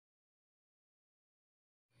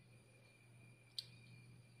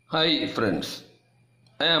Hi friends,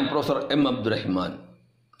 I am Professor M. Abdurrahman,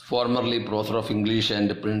 formerly Professor of English and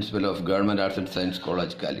Principal of Government Arts and Science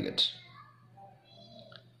College, Calicut.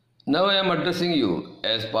 Now I am addressing you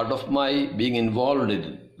as part of my being involved in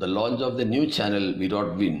the launch of the new channel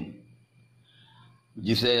We.win, which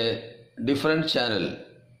is a different channel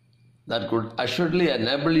that could assuredly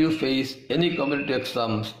enable you face any competitive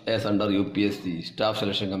exams as under UPSC, Staff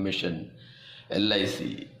Selection Commission,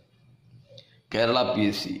 LIC, Kerala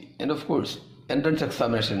PSC, and of course entrance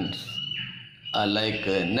examinations like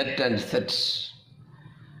NET and SETs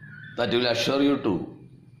that will assure you to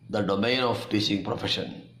the domain of teaching profession.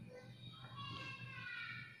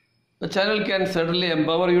 The channel can certainly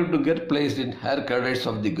empower you to get placed in higher cadres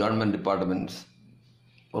of the government departments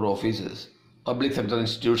or offices, public sector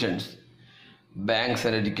institutions, banks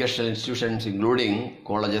and educational institutions including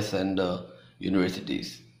colleges and universities.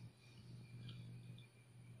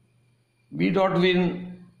 We.win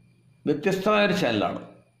വ്യത്യസ്തമായ ഒരു ചാനലാണ്.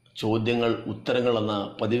 ചോദ്യങ്ങൾ ഉത്തരങ്ങൾ എന്ന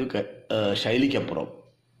പതിവ് ശൈലിക്കപ്പുറം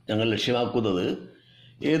ഞങ്ങൾ ലക്ഷ്യമാക്കുന്നത്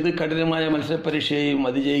ഏത് കഠിനമായ മത്സരപരീക്ഷയെയും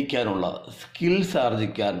അതിജയിക്കാനുള്ള സ്കിൽസ്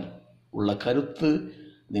ആർജിക്കാൻ ഉള്ള കരുത്ത്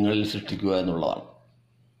നിങ്ങളിൽ സൃഷ്ടിക്കുക എന്നുള്ളതാണ്.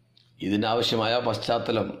 ഇതിനാവശ്യമായ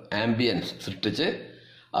പശ്ചാത്തലം ആംബിയൻസ് സൃഷ്ടിച്ച്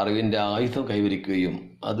അറിവിൻ്റെ ആയുധം കൈവരിക്കുകയും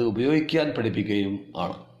അത് ഉപയോഗിക്കാൻ പഠിപ്പിക്കുകയും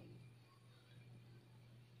ആണ്.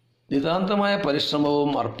 നിതാന്തമായ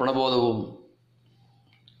പരിശ്രമവും അർപ്പണബോധവും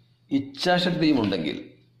ഇച്ഛാശക്തിയും ഉണ്ടെങ്കിൽ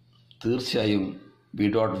തീർച്ചയായും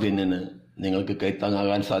We.winന് നിങ്ങൾക്ക്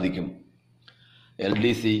കൈത്താങ്ങാകാൻ സാധിക്കും.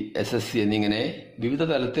 LDC, SSC എന്നിങ്ങനെ വിവിധ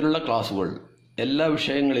തലത്തിലുള്ള ക്ലാസുകൾ എല്ലാ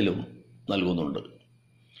വിഷയങ്ങളിലും നൽകുന്നുണ്ട്.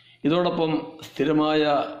 ഇതോടൊപ്പം സ്ഥിരമായ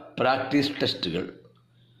പ്രാക്ടീസ് ടെസ്റ്റുകൾ,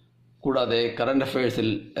 കൂടാതെ കറണ്ട്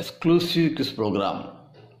അഫയേഴ്സിൽ എക്സ്ക്ലൂസീവ് ക്വിസ് പ്രോഗ്രാം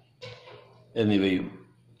എന്നിവയും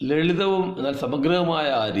ലളിതവും എന്നാൽ സമഗ്രവുമായ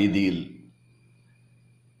രീതിയിൽ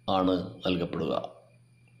ആണ് നൽകപ്പെടുക.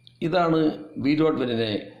 ഇതാണ് We.winനെ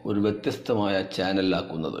ഒരു വ്യത്യസ്തമായ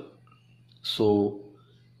ചാനലാക്കുന്നത്. So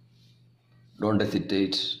don't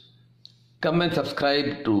hesitate. Come and subscribe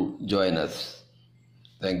to join us.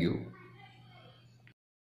 Thank you.